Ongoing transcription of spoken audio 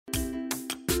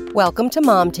Welcome to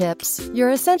Mom Tips, your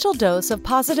essential dose of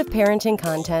positive parenting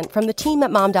content from the team at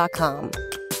Mom.com.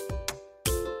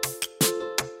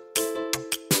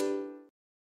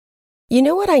 You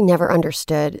know what I never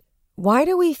understood? Why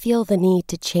do we feel the need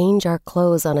to change our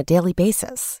clothes on a daily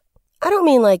basis? I don't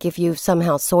mean like if you've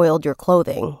somehow soiled your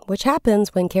clothing, which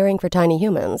happens when caring for tiny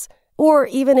humans, or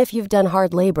even if you've done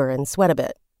hard labor and sweat a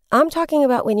bit. I'm talking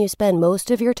about when you spend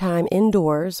most of your time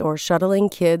indoors or shuttling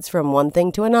kids from one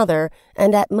thing to another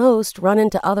and at most run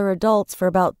into other adults for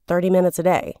about 30 minutes a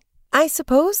day. I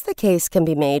suppose the case can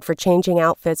be made for changing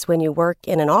outfits when you work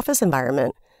in an office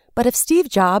environment, but if Steve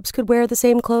Jobs could wear the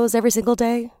same clothes every single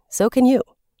day, so can you.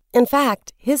 In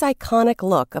fact, his iconic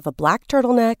look of a black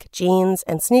turtleneck, jeans,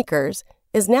 and sneakers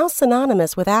is now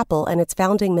synonymous with Apple and its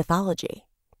founding mythology.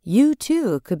 You,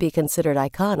 too, could be considered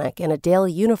iconic in a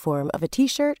daily uniform of a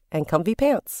t-shirt and comfy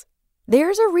pants.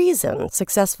 There's a reason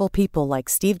successful people like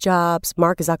Steve Jobs,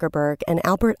 Mark Zuckerberg, and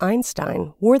Albert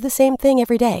Einstein wore the same thing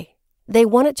every day. They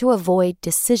wanted to avoid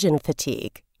decision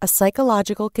fatigue, a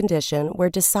psychological condition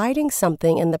where deciding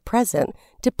something in the present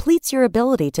depletes your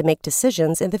ability to make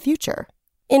decisions in the future.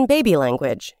 In baby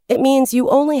language, it means you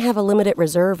only have a limited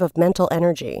reserve of mental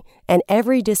energy, and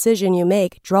every decision you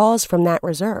make draws from that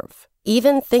reserve.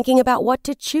 Even thinking about what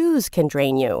to choose can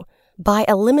drain you. By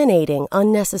eliminating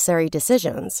unnecessary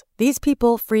decisions, these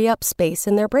people free up space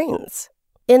in their brains.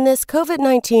 In this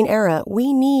COVID-19 era,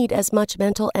 we need as much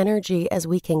mental energy as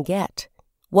we can get.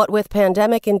 What with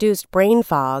pandemic-induced brain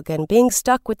fog and being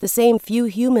stuck with the same few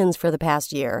humans for the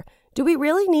past year, do we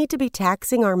really need to be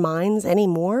taxing our minds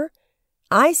anymore?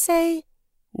 I say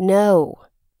no.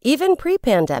 Even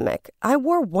pre-pandemic, I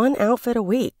wore one outfit a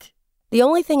week. The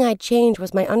only thing I'd change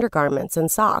was my undergarments and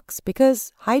socks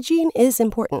because hygiene is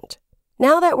important.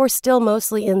 Now that we're still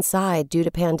mostly inside due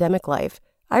to pandemic life,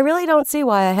 I really don't see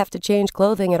why I have to change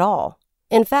clothing at all.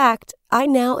 In fact, I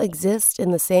now exist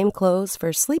in the same clothes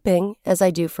for sleeping as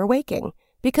I do for waking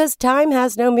because time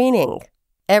has no meaning.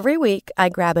 Every week, I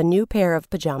grab a new pair of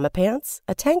pajama pants,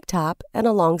 a tank top, and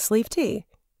a long-sleeve tee.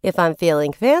 If I'm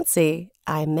feeling fancy,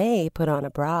 I may put on a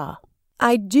bra.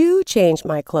 I do change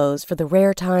my clothes for the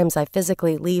rare times I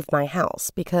physically leave my house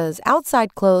because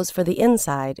outside clothes for the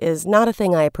inside is not a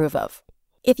thing I approve of.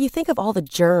 If you think of all the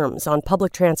germs on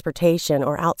public transportation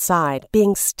or outside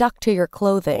being stuck to your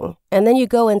clothing, and then you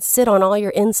go and sit on all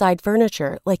your inside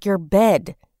furniture like your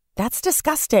bed, that's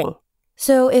disgusting.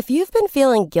 So if you've been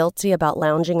feeling guilty about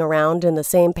lounging around in the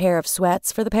same pair of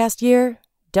sweats for the past year,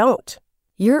 don't.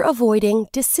 You're avoiding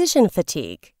decision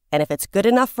fatigue. And if it's good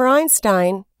enough for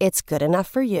Einstein, it's good enough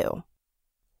for you.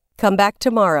 Come back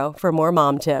tomorrow for more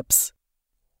mom tips.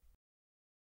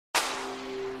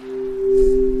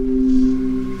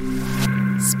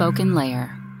 Spoken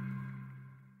Layer.